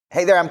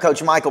Hey there, I'm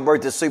Coach Michael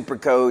Burt, the Super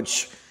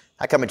Coach.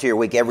 I come into your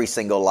week every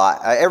single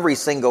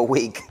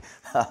week,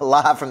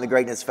 live from the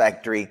Greatness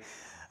Factory,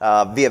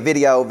 via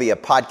video, via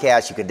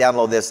podcast. You can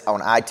download this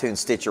on iTunes,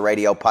 Stitcher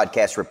Radio,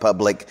 Podcast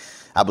Republic.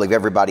 I believe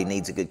everybody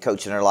needs a good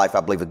coach in their life.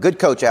 I believe a good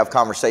coach will have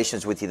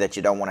conversations with you that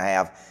you don't want to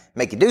have,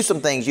 make you do some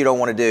things you don't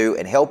want to do,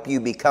 and help you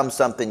become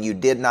something you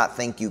did not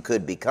think you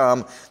could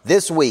become.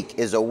 This week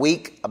is a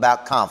week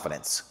about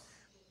confidence.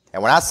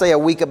 And when I say a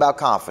week about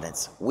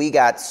confidence, we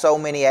got so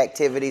many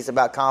activities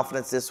about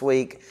confidence this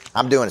week.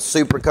 I'm doing a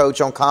Super Coach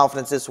on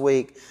confidence this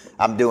week.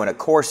 I'm doing a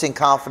course in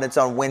confidence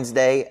on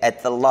Wednesday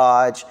at the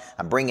Lodge.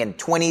 I'm bringing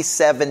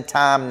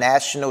 27-time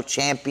national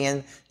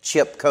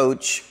championship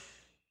coach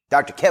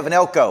Dr. Kevin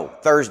Elko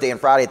Thursday and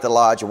Friday at the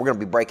Lodge, and we're going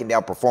to be breaking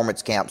down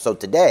performance camp. So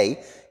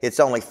today,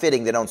 it's only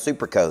fitting that on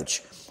Super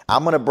Coach,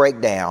 I'm going to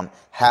break down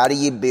how do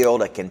you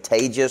build a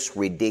contagious,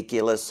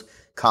 ridiculous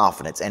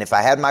confidence. And if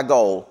I had my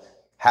goal,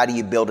 how do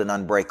you build an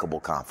unbreakable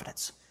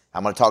confidence?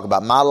 I'm going to talk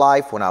about my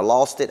life when I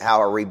lost it,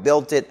 how I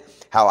rebuilt it,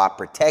 how I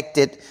protect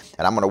it,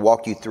 and I'm going to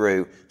walk you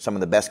through some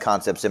of the best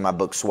concepts in my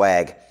book,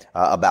 Swag,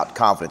 about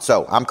confidence.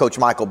 So I'm Coach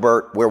Michael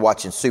Burt. We're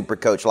watching Super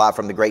Coach live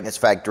from the Greatness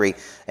Factory,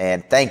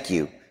 and thank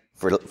you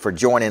for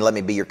joining. Let me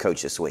be your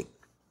coach this week.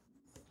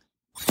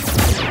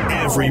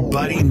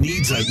 Everybody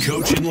needs a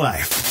coach in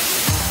life.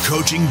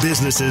 Coaching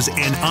businesses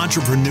and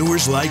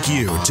entrepreneurs like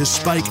you to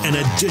spike an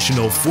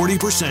additional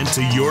 40%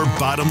 to your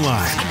bottom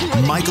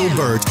line. Michael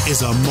Burt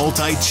is a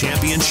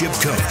multi-championship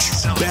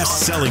coach,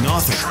 best-selling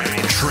author,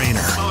 trainer,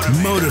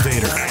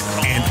 motivator,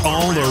 and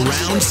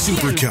all-around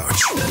super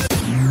coach.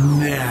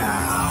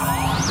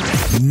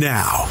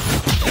 Now,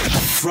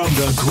 from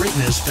the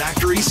Greatness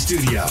Factory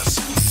Studios,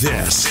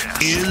 this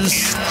is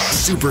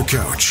Super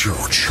Coach.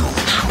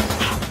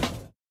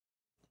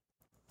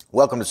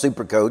 Welcome to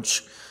Super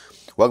Coach.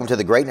 Welcome to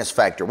the Greatness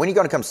Factor. When are you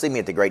going to come see me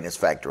at the Greatness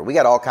Factor? We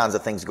got all kinds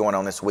of things going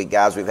on this week,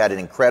 guys. We've had an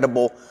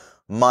incredible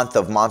month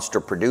of Monster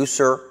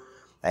Producer,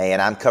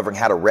 and I'm covering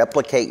how to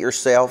replicate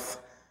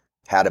yourself,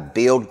 how to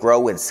build,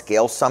 grow, and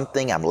scale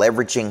something. I'm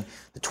leveraging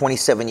the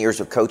 27 years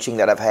of coaching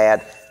that I've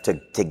had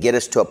to get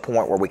us to a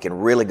point where we can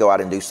really go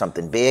out and do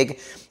something big.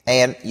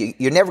 And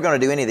you're never going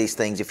to do any of these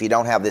things if you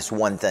don't have this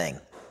one thing.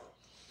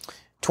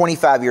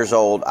 25 years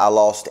old, I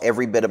lost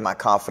every bit of my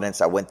confidence.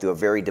 I went through a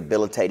very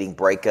debilitating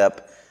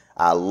breakup.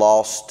 I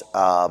lost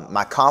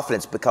my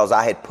confidence because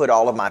I had put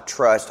all of my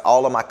trust,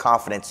 all of my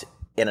confidence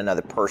in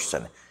another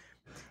person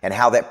and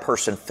how that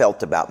person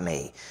felt about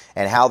me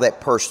and how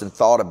that person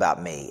thought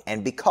about me.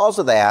 And because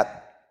of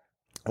that,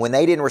 when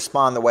they didn't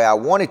respond the way I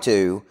wanted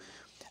to,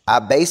 I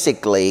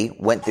basically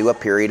went through a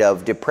period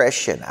of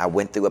depression. I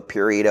went through a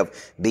period of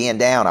being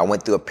down. I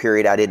went through a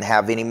period I didn't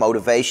have any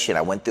motivation.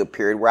 I went through a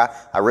period where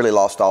I really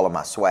lost all of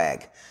my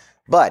swag.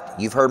 But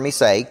you've heard me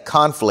say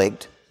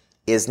conflict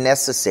is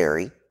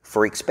necessary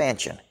for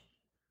expansion.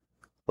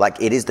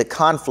 Like it is the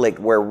conflict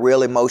where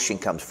real emotion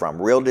comes from,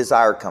 real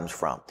desire comes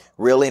from,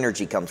 real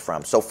energy comes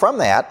from. So from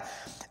that,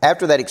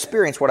 after that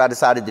experience, what I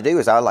decided to do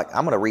is I'm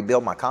going to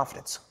rebuild my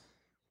confidence.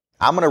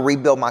 I'm going to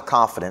rebuild my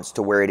confidence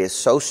to where it is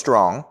so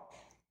strong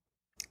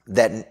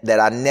that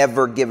I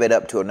never give it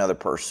up to another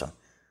person.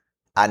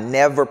 I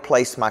never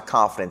place my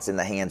confidence in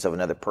the hands of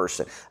another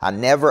person. I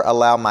never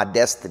allow my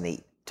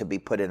destiny to be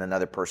put in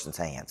another person's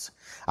hands.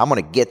 I'm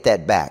going to get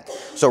that back.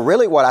 So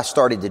really what I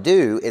started to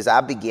do is I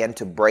began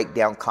to break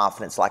down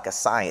confidence like a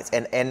science.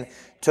 And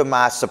to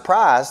my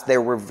surprise,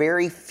 there were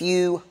very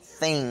few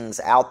things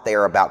out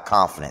there about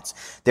confidence.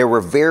 There were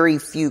very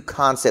few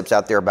concepts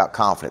out there about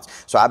confidence.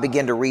 So I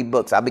began to read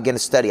books. I began to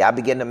study. I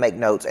began to make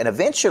notes. And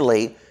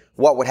eventually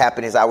what would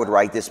happen is I would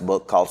write this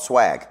book called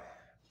Swag,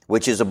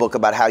 which is a book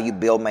about how you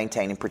build,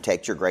 maintain, and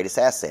protect your greatest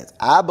assets.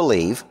 I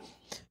believe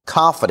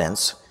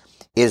confidence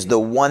is the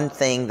one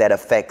thing that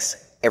affects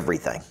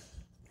everything.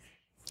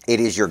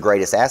 It is your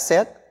greatest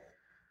asset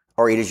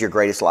or it is your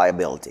greatest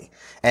liability.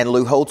 And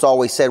Lou Holtz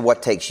always said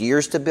what takes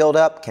years to build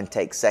up can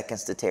take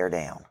seconds to tear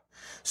down.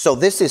 So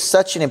this is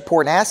such an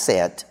important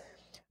asset.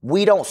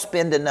 We don't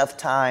spend enough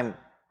time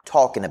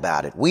talking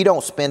about it. We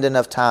don't spend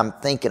enough time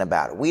thinking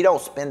about it. We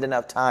don't spend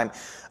enough time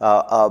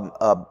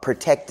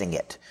protecting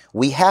it.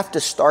 We have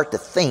to start to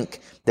think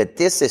that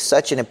this is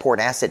such an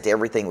important asset to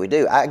everything we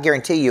do. I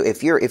guarantee you,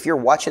 if you're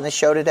watching this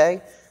show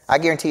today, I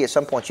guarantee at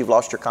some point you've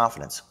lost your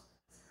confidence.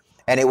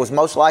 And it was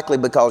most likely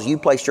because you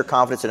placed your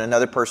confidence in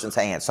another person's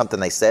hands, something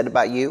they said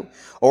about you,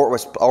 or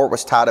it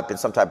was tied up in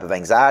some type of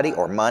anxiety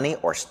or money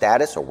or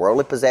status or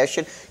worldly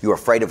possession. You were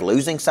afraid of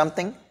losing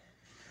something.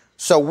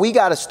 So we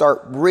got to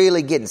start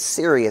really getting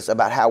serious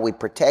about how we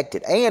protect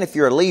it. And if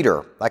you're a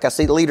leader, like I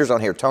see the leaders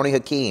on here, Tony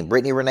Hakeem,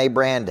 Brittany Renee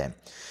Brandon,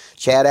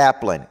 Chad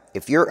Applin,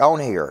 if you're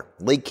on here,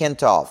 Lee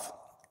Kentoff,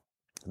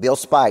 Bill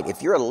Spite,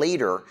 if you're a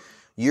leader,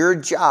 your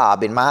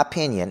job, in my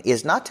opinion,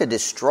 is not to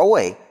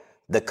destroy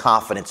the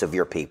confidence of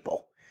your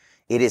people.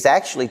 It is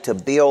actually to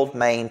build,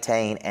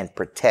 maintain, and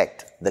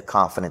protect the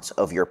confidence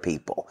of your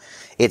people.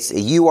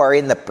 You are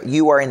in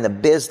the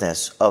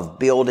business of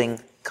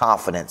building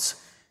confidence,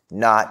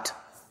 not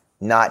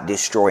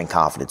destroying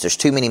confidence. There's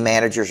too many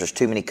managers, there's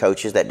too many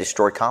coaches that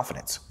destroy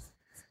confidence.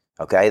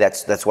 Okay,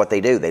 that's what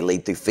they do. They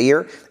lead through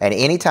fear. And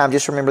anytime,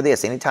 just remember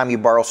this, anytime you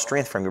borrow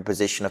strength from your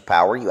position of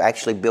power, you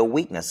actually build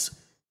weakness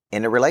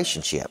in a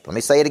relationship. Let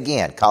me say it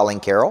again,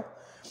 Colleen Carroll.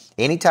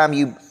 Anytime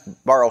you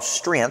borrow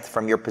strength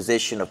from your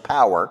position of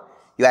power,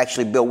 you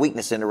actually build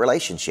weakness in a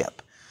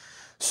relationship.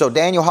 So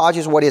Daniel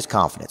Hodges, what is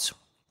confidence?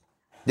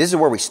 This is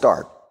where we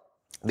start.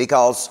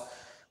 Because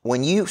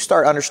when you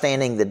start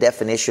understanding the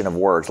definition of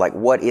words, like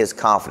what is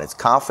confidence?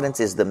 Confidence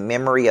is the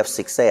memory of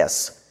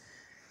success.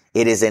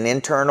 It is an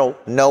internal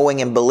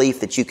knowing and belief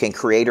that you can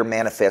create or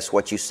manifest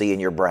what you see in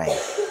your brain.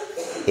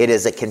 It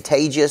is a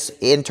contagious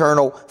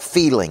internal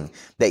feeling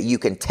that you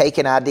can take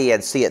an idea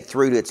and see it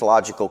through to its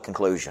logical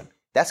conclusion.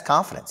 That's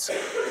confidence.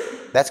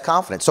 That's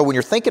confidence. So when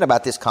you're thinking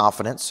about this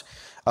confidence,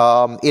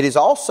 it is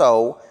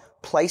also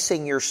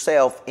placing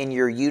yourself in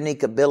your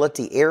unique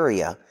ability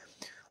area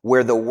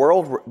where the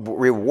world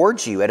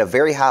rewards you at a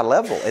very high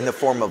level in the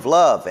form of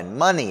love and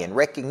money and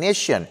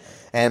recognition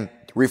and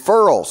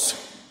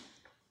referrals.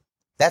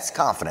 That's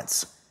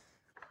confidence.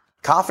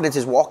 Confidence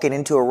is walking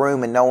into a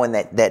room and knowing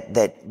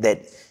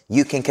that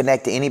you can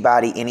connect to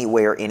anybody,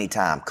 anywhere,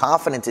 anytime.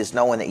 Confidence is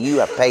knowing that you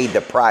have paid the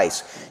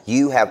price.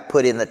 You have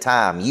put in the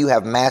time. You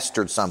have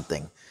mastered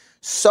something.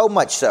 So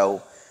much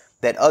so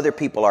that other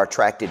people are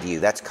attracted to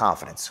you. That's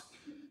confidence.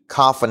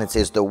 Confidence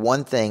is the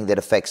one thing that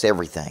affects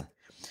everything.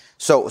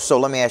 So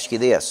let me ask you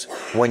this.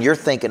 When you're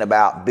thinking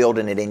about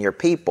building it in your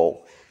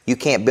people, you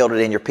can't build it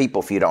in your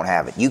people if you don't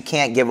have it. You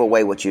can't give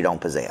away what you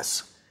don't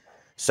possess.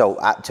 So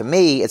to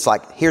me, it's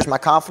like, here's my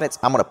confidence.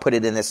 I'm going to put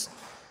it in this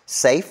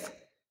safe.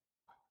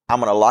 I'm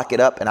going to lock it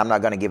up, and I'm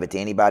not going to give it to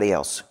anybody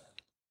else.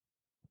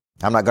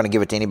 I'm not going to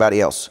give it to anybody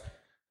else.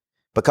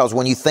 Because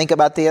when you think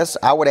about this,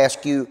 I would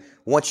ask you,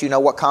 once you know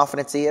what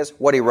confidence is,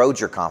 what erodes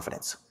your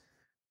confidence?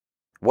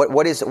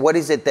 What is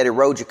it that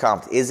erodes your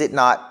confidence? Is it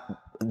not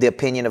the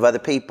opinion of other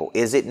people?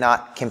 Is it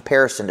not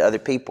comparison to other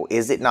people?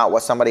 Is it not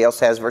what somebody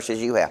else has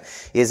versus you have?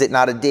 Is it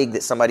not a dig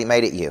that somebody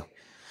made at you?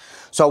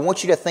 So I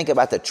want you to think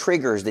about the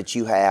triggers that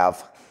you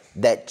have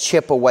that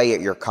chip away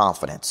at your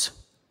confidence.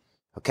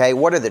 Okay,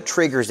 what are the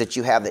triggers that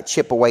you have that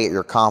chip away at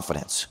your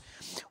confidence?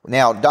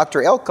 Now,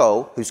 Dr.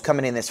 Elko, who's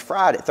coming in this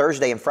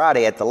Thursday and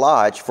Friday at the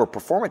Lodge for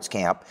performance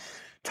camp,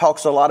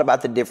 talks a lot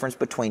about the difference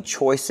between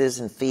choices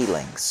and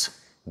feelings.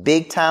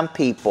 Big time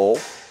people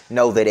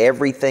know that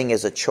everything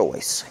is a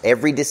choice.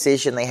 Every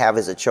decision they have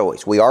is a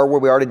choice. We are where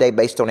we are today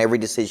based on every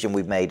decision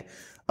we've made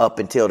up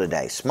until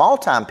today. Small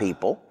time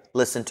people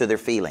listen to their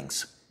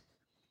feelings.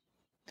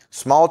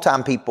 Small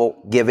time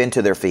people give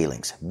into their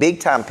feelings. Big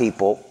time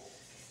people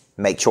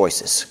make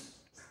choices.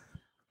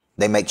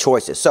 They make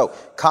choices. So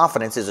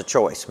confidence is a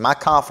choice. My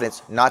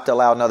confidence not to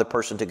allow another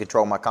person to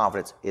control my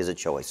confidence is a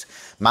choice.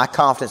 My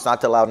confidence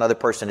not to allow another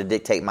person to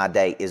dictate my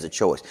day is a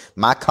choice.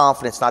 My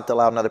confidence not to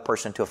allow another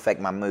person to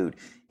affect my mood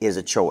is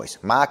a choice.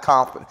 My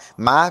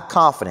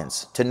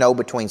confidence to know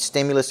between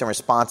stimulus and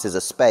response is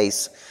a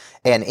space,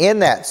 and in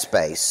that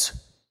space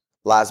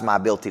lies my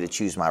ability to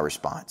choose my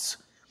response.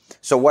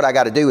 So what I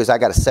got to do is I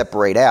got to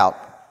separate out,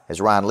 as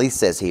Ryan Leith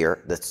says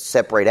here,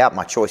 separate out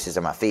my choices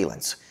and my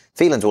feelings.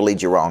 Feelings will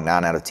lead you wrong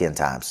 9 out of 10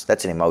 times.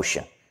 That's an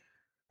emotion.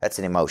 That's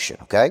an emotion,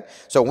 okay?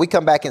 So when we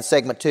come back in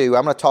segment 2,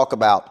 I'm going to talk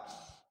about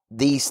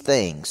these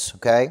things,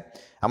 okay?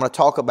 I'm going to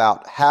talk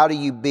about how do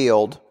you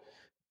build,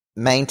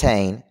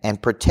 maintain,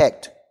 and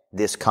protect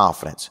this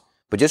confidence.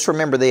 But just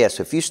remember this,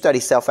 if you study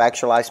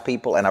self-actualized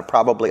people, and I've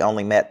probably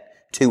only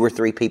met 2 or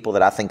 3 people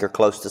that I think are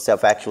close to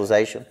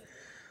self-actualization,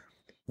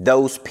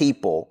 those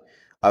people,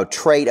 a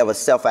trait of a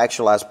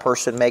self-actualized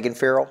person, Megan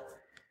Farrell,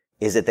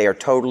 is that they are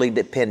totally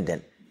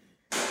independent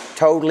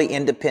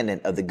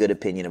of the good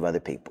opinion of other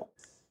people.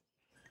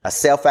 A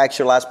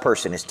self-actualized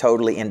person is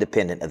totally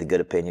independent of the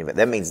good opinion of it.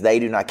 That means they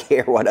do not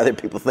care what other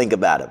people think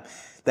about them.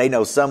 They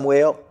know some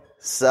will,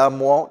 some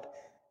won't.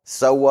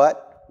 So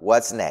what?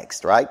 What's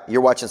next, right?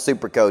 You're watching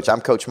Super Coach.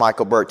 I'm Coach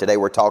Michael Burt. Today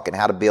we're talking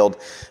how to build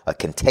a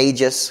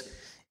contagious,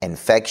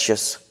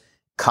 infectious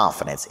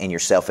confidence in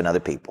yourself and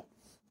other people.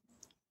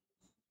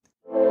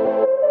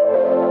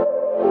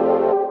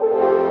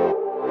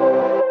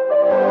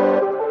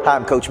 Hi,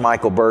 I'm Coach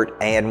Michael Burt,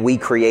 and we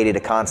created a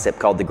concept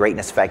called the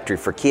Greatness Factory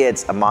for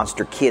Kids, a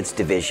Monster Kids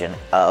division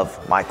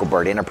of Michael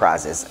Burt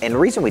Enterprises. And the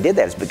reason we did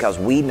that is because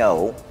we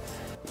know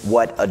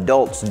what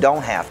adults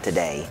don't have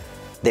today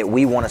that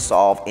we want to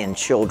solve in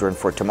children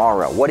for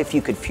tomorrow. What if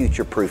you could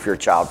future-proof your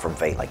child from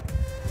failing?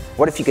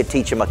 What if you could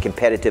teach them a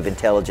competitive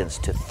intelligence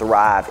to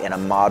thrive in a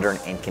modern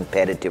and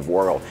competitive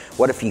world?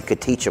 What if you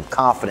could teach them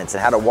confidence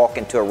and how to walk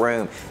into a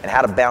room and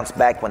how to bounce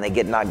back when they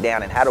get knocked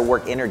down and how to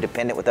work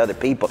interdependent with other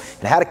people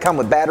and how to come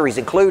with batteries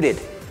included?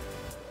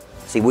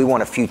 See, we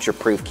want to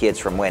future-proof kids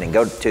from winning.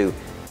 Go to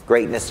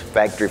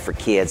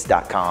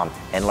greatnessfactoryforkids.com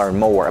and learn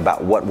more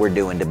about what we're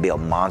doing to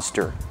build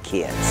monster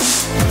kids.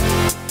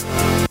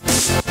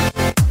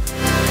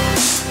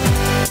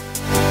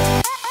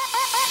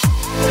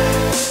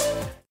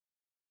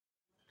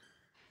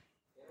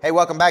 Hey,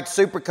 welcome back to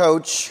Super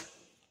Coach.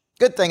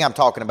 Good thing I'm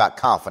talking about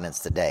confidence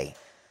today.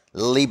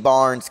 Lee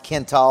Barnes,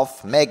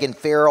 Kentoff, Megan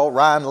Farrell,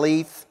 Ryan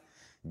Leith,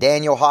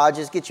 Daniel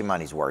Hodges. Get your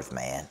money's worth,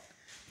 man.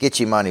 Get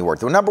you money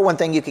worth. The number one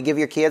thing you could give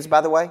your kids,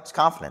 by the way, is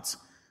confidence.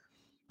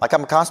 Like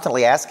I'm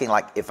constantly asking,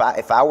 like if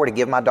I were to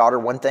give my daughter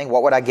one thing,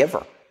 what would I give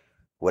her?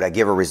 Would I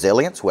give her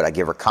resilience? Would I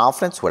give her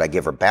confidence? Would I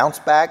give her bounce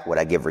back? Would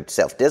I give her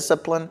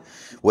self-discipline?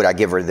 Would I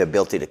give her the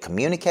ability to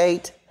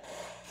communicate?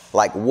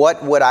 Like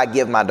what would I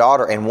give my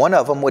daughter? And one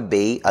of them would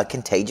be a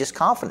contagious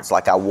confidence.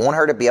 Like I want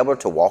her to be able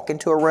to walk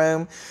into a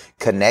room,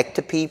 connect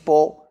to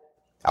people.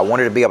 I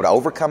want her to be able to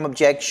overcome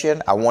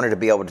objection. I want her to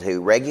be able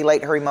to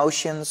regulate her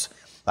emotions.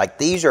 Like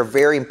these are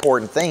very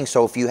important things.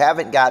 So if you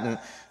haven't gotten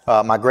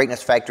my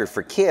Greatness Factory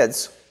for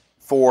Kids,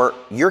 for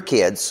your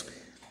kids,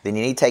 then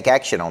you need to take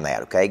action on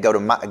that, okay? Go to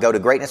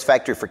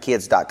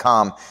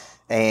greatnessfactoryforkids.com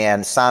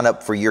and sign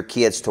up for your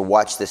kids to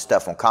watch this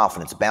stuff on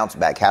confidence, bounce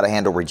back, how to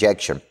handle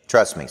rejection.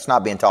 Trust me, it's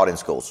not being taught in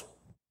schools.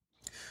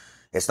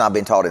 It's not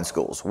being taught in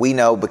schools. We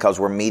know because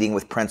we're meeting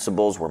with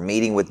principals, we're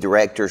meeting with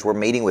directors, we're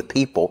meeting with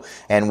people,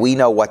 and we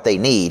know what they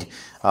need,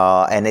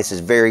 and this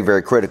is very,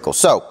 very critical.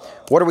 So,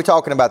 what are we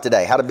talking about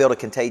today? How to build a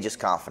contagious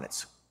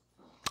confidence.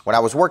 When I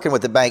was working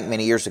with the bank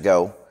many years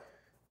ago,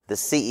 the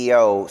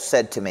CEO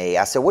said to me,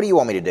 I said, what do you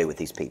want me to do with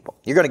these people?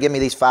 You're going to give me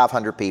these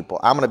 500 people.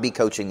 I'm going to be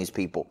coaching these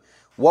people.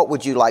 What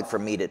would you like for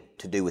me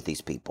to do with these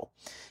people?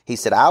 He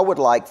said, I would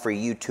like for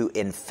you to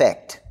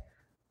infect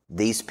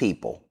these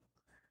people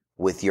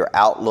with your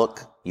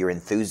outlook, your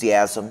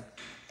enthusiasm,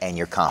 and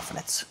your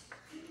confidence.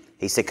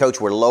 He said, Coach,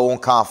 we're low on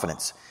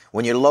confidence.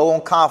 When you're low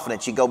on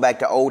confidence, you go back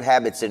to old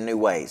habits in new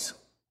ways.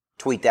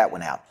 Tweet that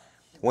one out.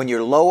 When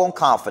you're low on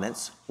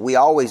confidence, we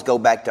always go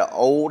back to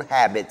old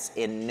habits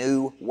in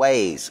new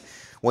ways.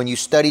 When you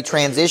study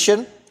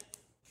transition,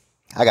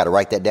 I got to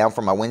write that down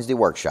for my Wednesday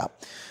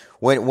workshop.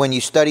 When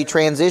you study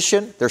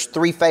transition, there's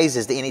 3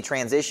 phases to any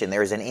transition.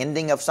 There is an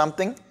ending of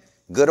something,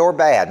 good or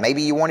bad.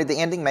 Maybe you wanted the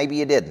ending, maybe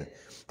you didn't.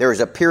 There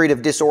is a period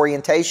of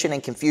disorientation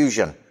and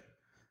confusion,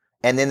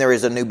 and then there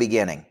is a new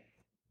beginning.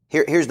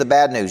 Here's the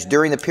bad news.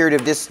 During the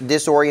period of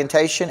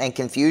disorientation and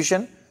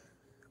confusion,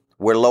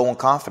 we're low on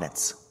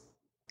confidence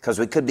because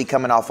we could be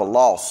coming off a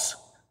loss.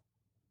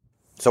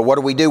 So what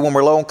do we do when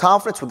we're low on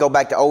confidence? We go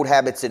back to old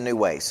habits in new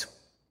ways.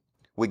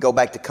 We go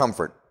back to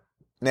comfort.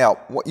 Now,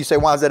 what you say,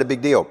 why is that a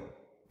big deal?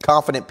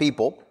 Confident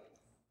people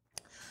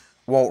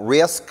won't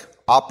risk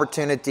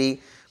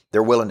opportunity.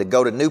 They're willing to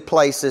go to new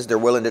places. They're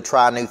willing to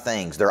try new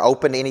things. They're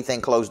open to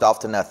anything, closed off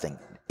to nothing.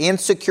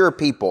 Insecure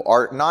people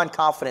or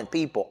non-confident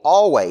people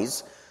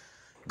always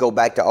go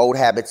back to old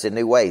habits in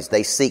new ways.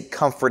 They seek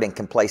comfort and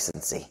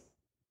complacency,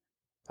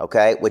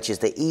 okay, which is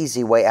the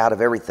easy way out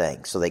of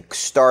everything. So they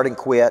start and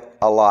quit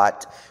a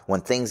lot.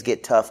 When things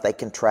get tough, they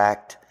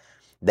contract.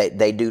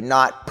 They do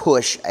not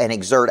push and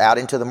exert out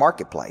into the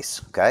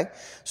marketplace, okay?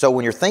 So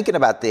when you're thinking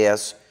about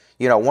this,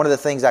 you know, one of the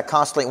things I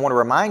constantly want to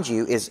remind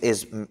you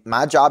is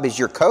my job as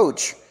your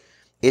coach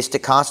is to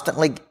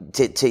constantly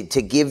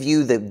to give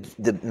you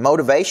the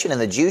motivation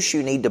and the juice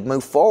you need to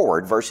move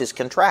forward versus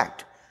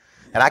contract.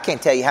 And I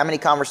can't tell you how many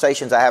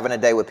conversations I have in a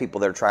day with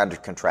people that are trying to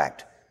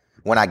contract.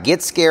 When I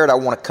get scared, I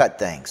want to cut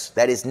things.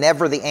 That is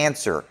never the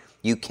answer.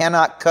 You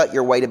cannot cut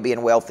your way to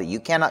being wealthy. You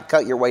cannot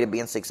cut your way to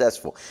being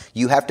successful.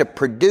 You have to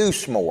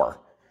produce more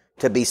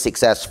to be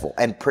successful.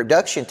 And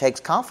production takes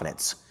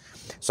confidence.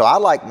 So I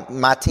like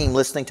my team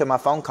listening to my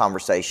phone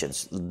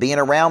conversations, being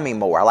around me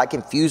more. I like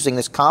infusing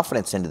this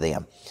confidence into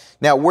them.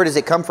 Now, where does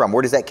it come from?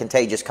 Where does that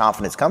contagious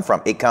confidence come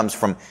from? It comes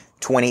from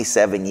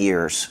 27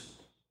 years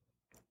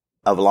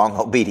of long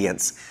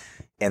obedience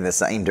in the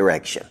same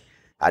direction.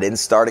 I didn't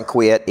start and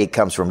quit. It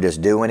comes from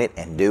just doing it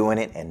and doing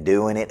it and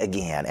doing it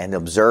again and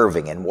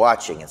observing and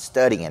watching and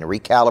studying and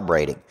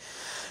recalibrating.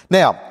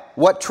 Now,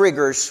 what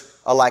triggers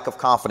a lack of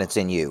confidence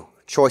in you?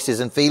 Choices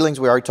and feelings.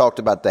 We already talked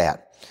about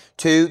that.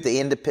 2,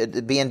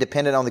 being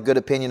dependent on the good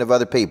opinion of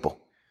other people.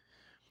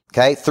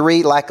 Okay.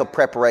 3, lack of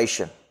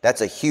preparation. That's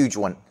a huge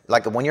one.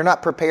 Like when you're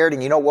not prepared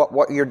and you know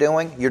what you're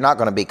doing, you're not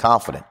going to be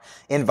confident.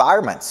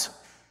 Environments.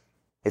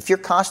 If you're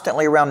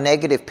constantly around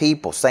negative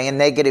people, saying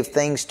negative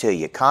things to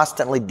you,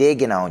 constantly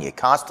digging on you,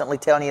 constantly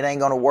telling you it ain't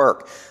going to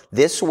work,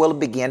 this will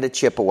begin to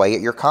chip away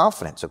at your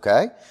confidence,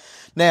 okay?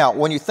 Now,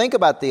 when you think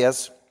about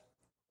this,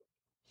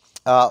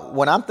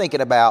 when I'm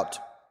thinking about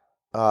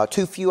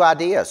too few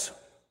ideas,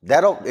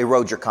 that'll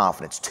erode your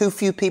confidence. Too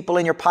few people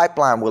in your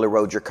pipeline will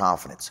erode your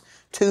confidence.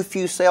 Too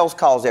few sales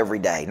calls every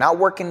day. Not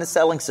working the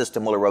selling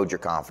system will erode your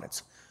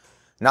confidence.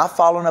 Not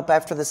following up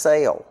after the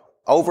sale.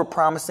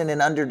 Over-promising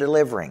and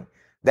under-delivering.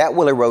 That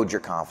will erode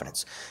your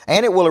confidence.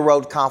 And it will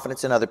erode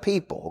confidence in other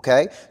people,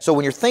 okay? So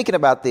when you're thinking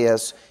about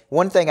this,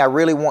 one thing I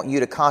really want you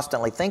to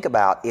constantly think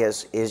about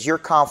is your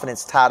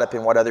confidence tied up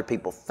in what other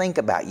people think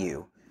about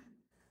you,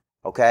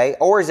 okay?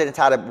 Or is it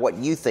tied up in what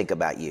you think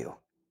about you?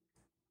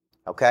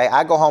 Okay?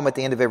 I go home at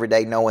the end of every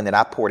day knowing that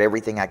I poured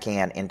everything I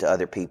can into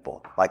other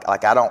people. Like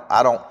I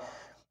don't,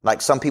 like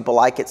some people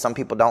like it, some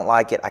people don't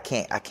like it. I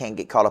can't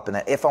get caught up in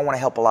that if I want to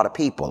help a lot of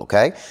people,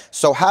 okay?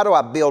 So how do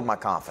I build my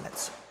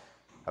confidence?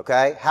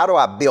 Okay, how do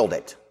I build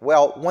it?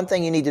 Well, one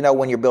thing you need to know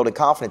when you're building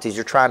confidence is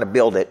you're trying to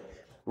build it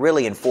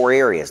really in 4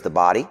 areas: the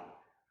body,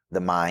 the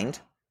mind,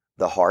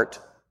 the heart,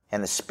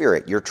 and the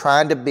spirit. You're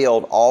trying to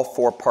build all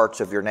 4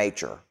 parts of your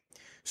nature.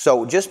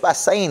 So just by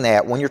saying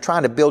that, when you're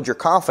trying to build your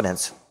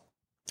confidence,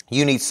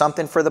 you need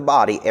something for the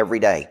body every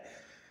day.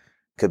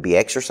 Could be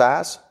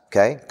exercise,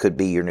 okay? Could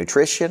be your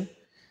nutrition.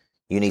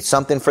 You need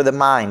something for the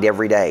mind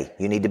every day.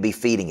 You need to be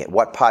feeding it.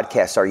 What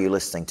podcasts are you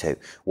listening to?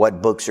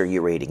 What books are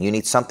you reading? You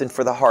need something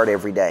for the heart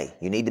every day.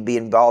 You need to be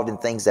involved in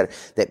things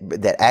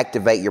that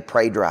activate your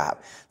prey drive,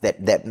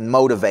 that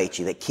motivate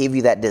you, that give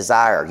you that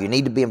desire. You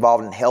need to be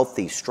involved in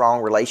healthy,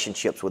 strong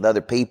relationships with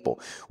other people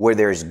where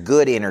there's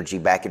good energy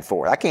back and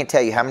forth. I can't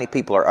tell you how many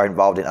people are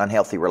involved in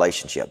unhealthy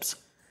relationships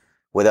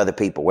with other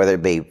people, whether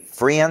it be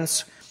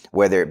friends,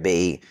 whether it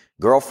be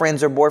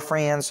girlfriends or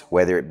boyfriends,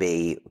 whether it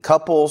be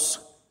couples.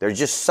 There's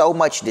just so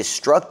much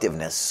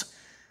destructiveness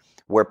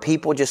where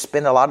people just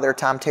spend a lot of their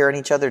time tearing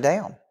each other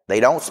down. They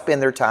don't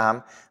spend their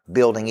time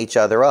building each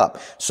other up.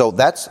 So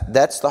that's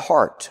the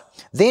heart.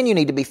 Then you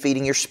need to be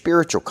feeding your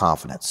spiritual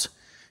confidence.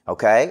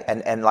 Okay?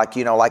 And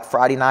like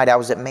Friday night, I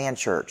was at Man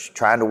Church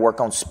trying to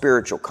work on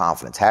spiritual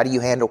confidence. How do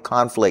you handle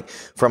conflict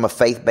from a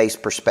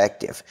faith-based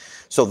perspective?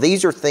 So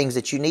these are things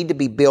that you need to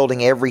be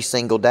building every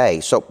single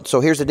day. So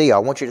here's the deal. I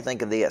want you to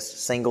think of this.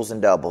 Singles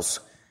and doubles.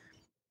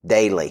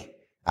 Daily.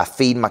 I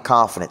feed my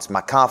confidence. My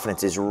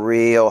confidence is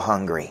real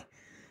hungry.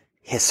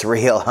 It's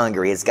real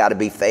hungry. It's got to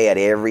be fed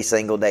every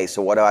single day.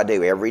 So what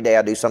do? Every day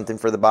I do something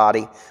for the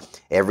body.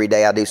 Every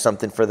day I do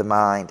something for the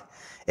mind.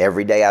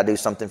 Every day I do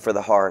something for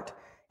the heart.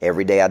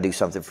 Every day I do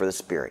something for the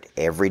spirit.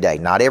 Every day.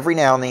 Not every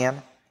now and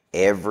then.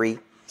 Every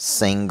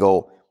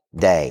single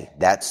day.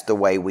 That's the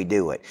way we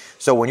do it.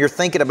 So when you're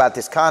thinking about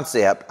this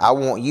concept, I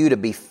want you to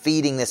be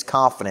feeding this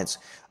confidence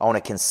on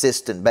a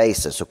consistent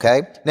basis,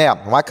 okay? Now,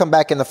 when I come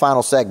back in the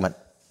final segment,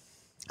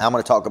 I'm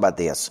going to talk about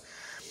this.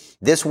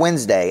 This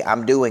Wednesday,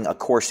 I'm doing a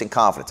course in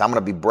confidence. I'm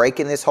going to be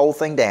breaking this whole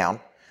thing down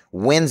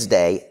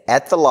Wednesday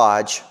at the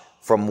Lodge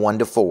from 1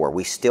 to 4.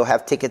 We still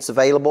have tickets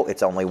available.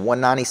 It's only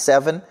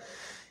 $197.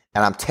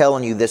 And I'm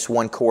telling you, this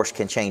one course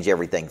can change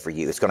everything for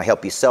you. It's going to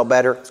help you sell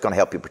better. It's going to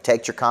help you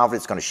protect your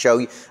confidence. It's going to show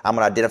you. I'm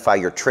going to identify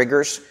your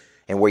triggers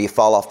and where you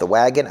fall off the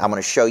wagon. I'm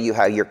going to show you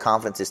how your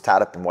confidence is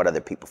tied up in what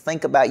other people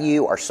think about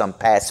you or some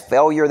past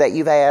failure that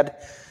you've had.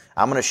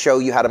 I'm going to show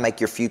you how to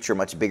make your future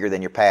much bigger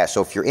than your past.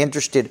 So if you're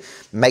interested,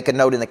 make a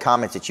note in the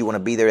comments that you want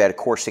to be there at a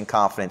course in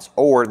confidence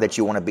or that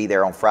you want to be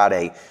there on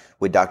Friday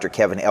with Dr.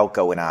 Kevin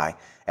Elko and I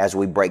as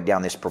we break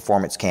down this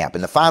performance camp.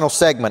 In the final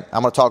segment,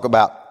 I'm going to talk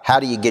about how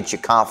do you get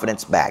your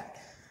confidence back.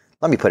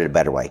 Let me put it a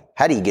better way.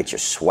 How do you get your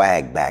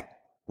swag back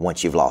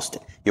once you've lost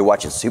it? You're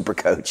watching Super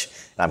Coach,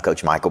 and I'm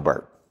Coach Michael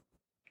Burt.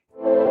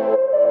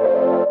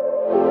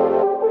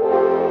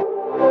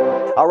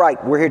 All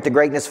right, we're here at the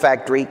Greatness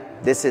Factory.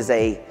 This is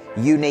a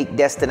unique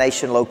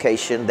destination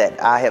location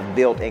that I have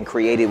built and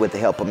created with the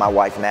help of my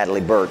wife, Natalie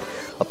Burt.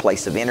 A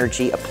place of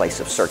energy, a place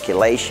of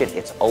circulation.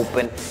 It's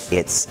open.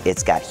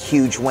 It's got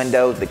huge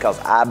windows because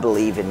I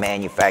believe in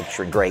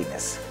manufacturing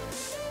greatness.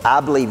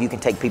 I believe you can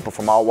take people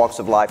from all walks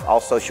of life,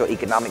 all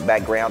socioeconomic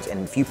backgrounds,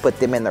 and if you put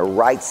them in the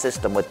right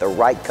system with the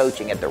right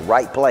coaching at the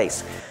right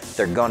place,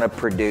 they're going to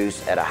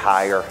produce at a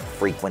higher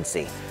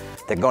frequency.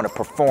 They're going to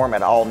perform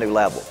at all new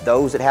levels.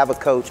 Those that have a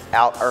coach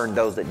out-earn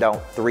those that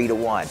don't 3 to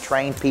 1.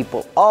 Trained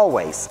people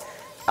always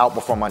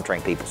outperform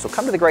untrained people. So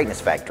come to the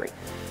Greatness Factory.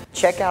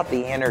 Check out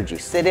the energy.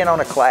 Sit in on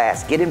a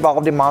class. Get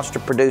involved in Monster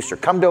Producer.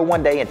 Come to a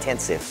one-day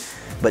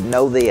intensive. But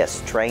know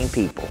this, trained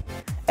people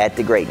at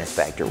the Greatness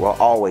Factory will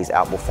always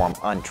outperform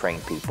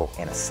untrained people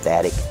in a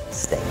static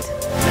state.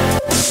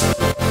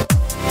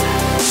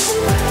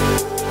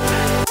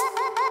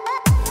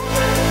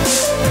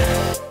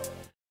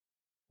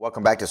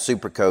 Welcome back to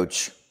Super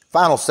Coach.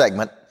 Final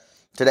segment.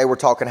 Today we're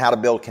talking how to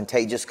build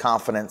contagious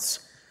confidence,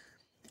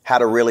 how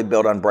to really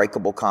build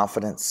unbreakable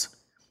confidence,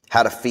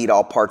 how to feed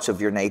all parts of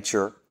your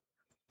nature.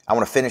 I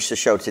want to finish the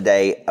show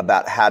today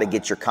about how to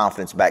get your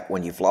confidence back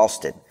when you've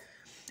lost it.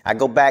 I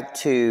go back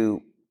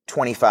to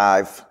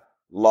 25,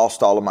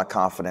 lost all of my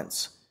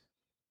confidence,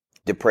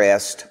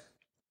 depressed,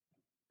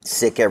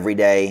 sick every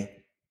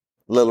day,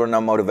 little or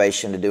no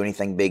motivation to do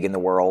anything big in the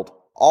world.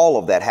 All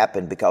of that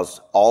happened because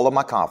all of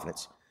my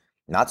confidence,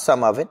 not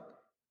some of it,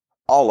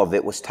 all of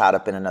it was tied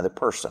up in another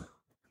person.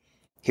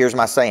 Here's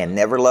my saying,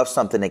 never love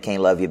something that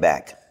can't love you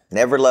back.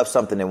 Never love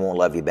something that won't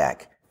love you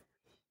back.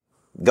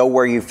 Go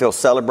where you feel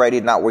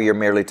celebrated, not where you're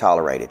merely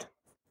tolerated.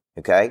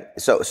 Okay?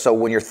 So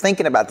when you're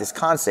thinking about this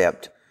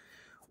concept,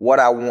 what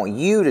I want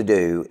you to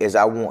do is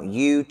I want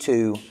you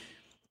to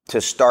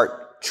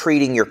start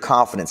treating your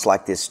confidence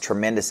like this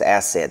tremendous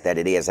asset that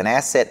it is. An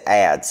asset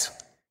adds,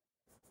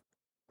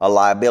 a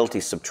liability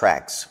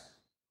subtracts.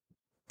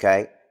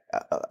 Okay?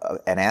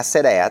 An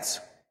asset adds,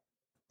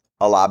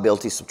 a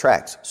liability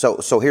subtracts.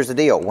 So here's the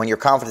deal. When your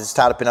confidence is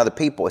tied up in other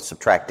people, it's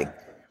subtracting.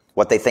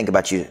 What they think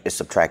about you is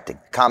subtracting.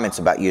 Comments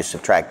about you is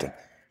subtracting.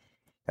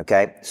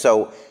 Okay?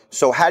 So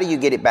how do you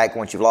get it back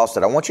once you've lost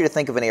it? I want you to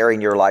think of an area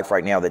in your life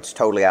right now that's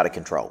totally out of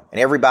control.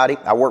 And everybody,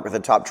 I worked with a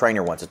top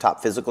trainer once, a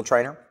top physical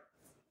trainer.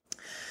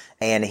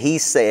 And he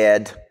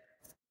said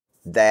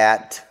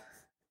that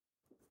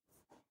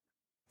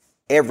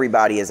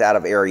everybody is out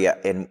of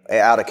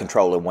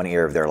control in one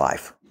area of their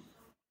life.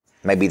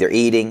 Maybe they're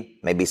eating,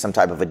 maybe some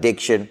type of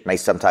addiction, maybe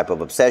some type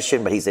of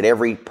obsession. But he said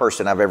every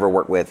person I've ever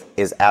worked with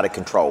is out of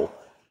control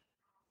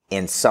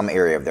in some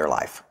area of their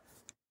life.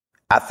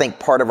 I think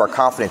part of our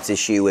confidence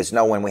issue is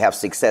knowing we have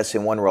success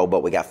in one role,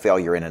 but we got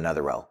failure in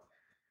another role.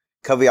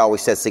 Covey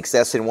always says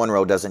success in one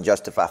role doesn't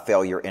justify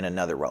failure in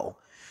another role.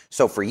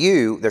 So for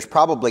you, there's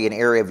probably an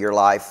area of your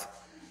life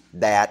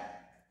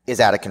that is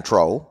out of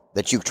control,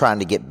 that you're trying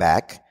to get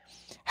back.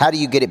 How do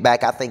you get it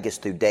back? I think it's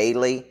through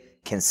daily,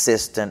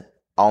 consistent,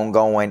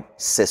 ongoing,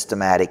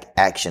 systematic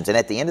actions. And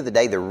at the end of the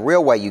day, the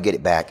real way you get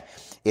it back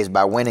is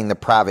by winning the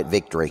private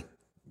victory.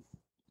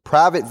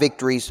 Private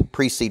victories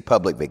precede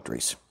public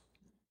victories.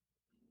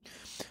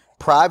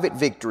 Private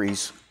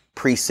victories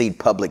precede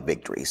public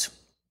victories.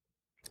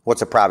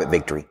 What's a private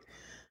victory?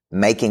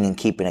 Making and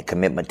keeping a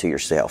commitment to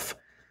yourself.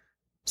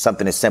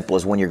 Something as simple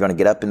as when you're going to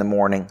get up in the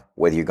morning,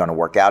 whether you're going to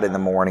work out in the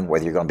morning,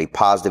 whether you're going to be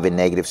positive in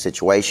negative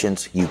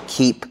situations, you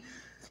keep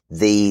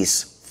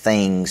these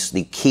things,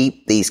 you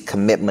keep these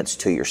commitments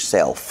to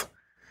yourself.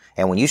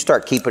 And when you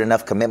start keeping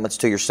enough commitments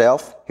to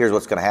yourself, here's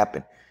what's going to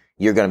happen.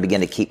 You're going to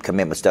begin to keep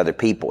commitments to other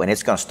people, and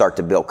it's going to start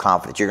to build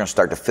confidence. You're going to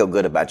start to feel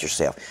good about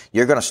yourself.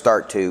 You're going to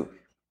start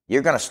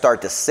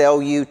to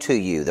sell you to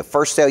you. The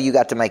first sale you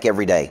got to make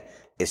every day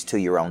is to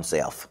your own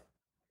self.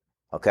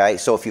 Okay?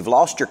 So if you've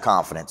lost your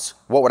confidence,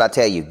 what would I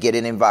tell you? Get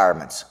in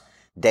environments.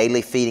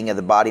 Daily feeding of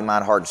the body,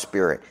 mind, heart, and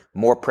spirit.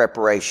 More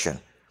preparation.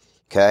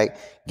 Okay?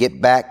 Get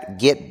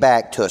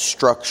back to a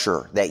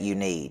structure that you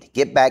need.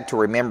 Get back to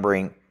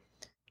remembering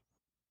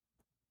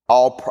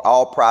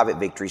all private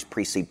victories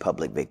precede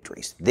public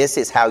victories. This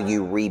is how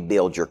you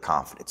rebuild your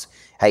confidence.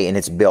 Hey, and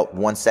it's built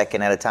 1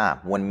 second at a time,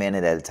 1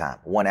 minute at a time,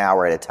 1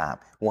 hour at a time,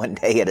 1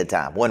 day at a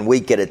time, 1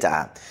 week at a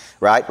time,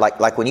 right?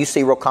 Like when you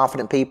see real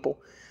confident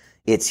people,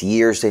 it's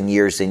years and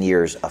years and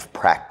years of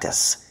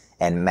practice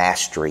and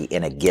mastery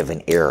in a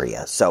given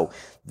area. So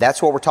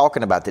that's what we're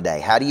talking about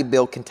today. How do you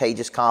build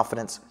contagious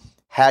confidence?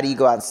 How do you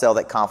go out and sell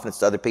that confidence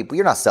to other people?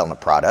 You're not selling a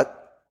product.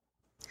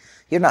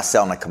 You're not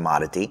selling a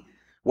commodity.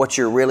 What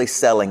you're really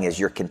selling is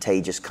your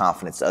contagious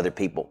confidence to other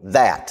people.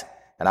 That,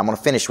 and I'm going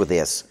to finish with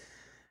this,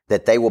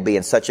 that they will be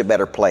in such a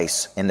better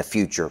place in the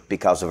future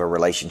because of a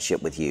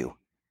relationship with you.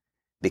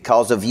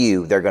 Because of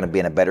you, they're going to be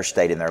in a better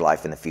state in their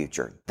life in the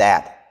future.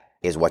 That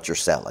is what you're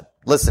selling.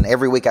 Listen,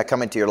 every week I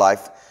come into your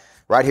life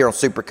right here on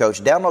Super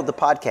Coach. Download the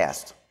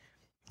podcast.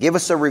 Give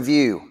us a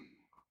review.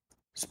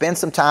 Spend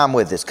some time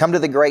with us. Come to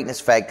the Greatness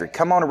Factory.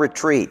 Come on a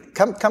retreat.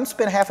 Come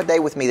spend half a day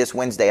with me this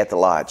Wednesday at the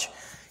Lodge.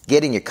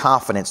 Getting your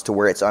confidence to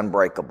where it's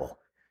unbreakable.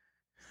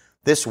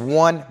 This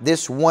one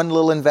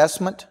little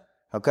investment,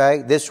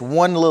 okay? This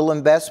one little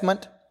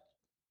investment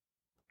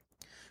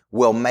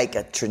will make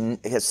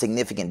a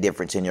significant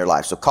difference in your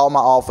life. So call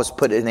my office,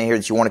 put it in here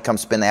that you want to come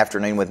spend the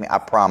afternoon with me. I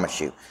promise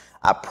you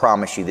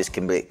this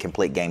can be a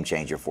complete game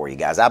changer for you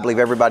guys. I believe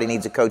everybody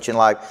needs a coach in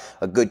life.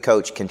 A good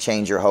coach can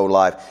change your whole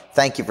life.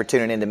 Thank you for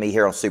tuning in to me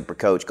here on Super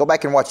Coach. Go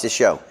back and watch this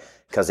show,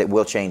 because it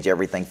will change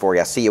everything for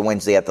you. I see you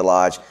Wednesday at the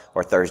Lodge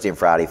or Thursday and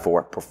Friday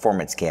for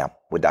Performance Camp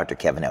with Dr.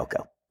 Kevin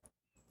Elko.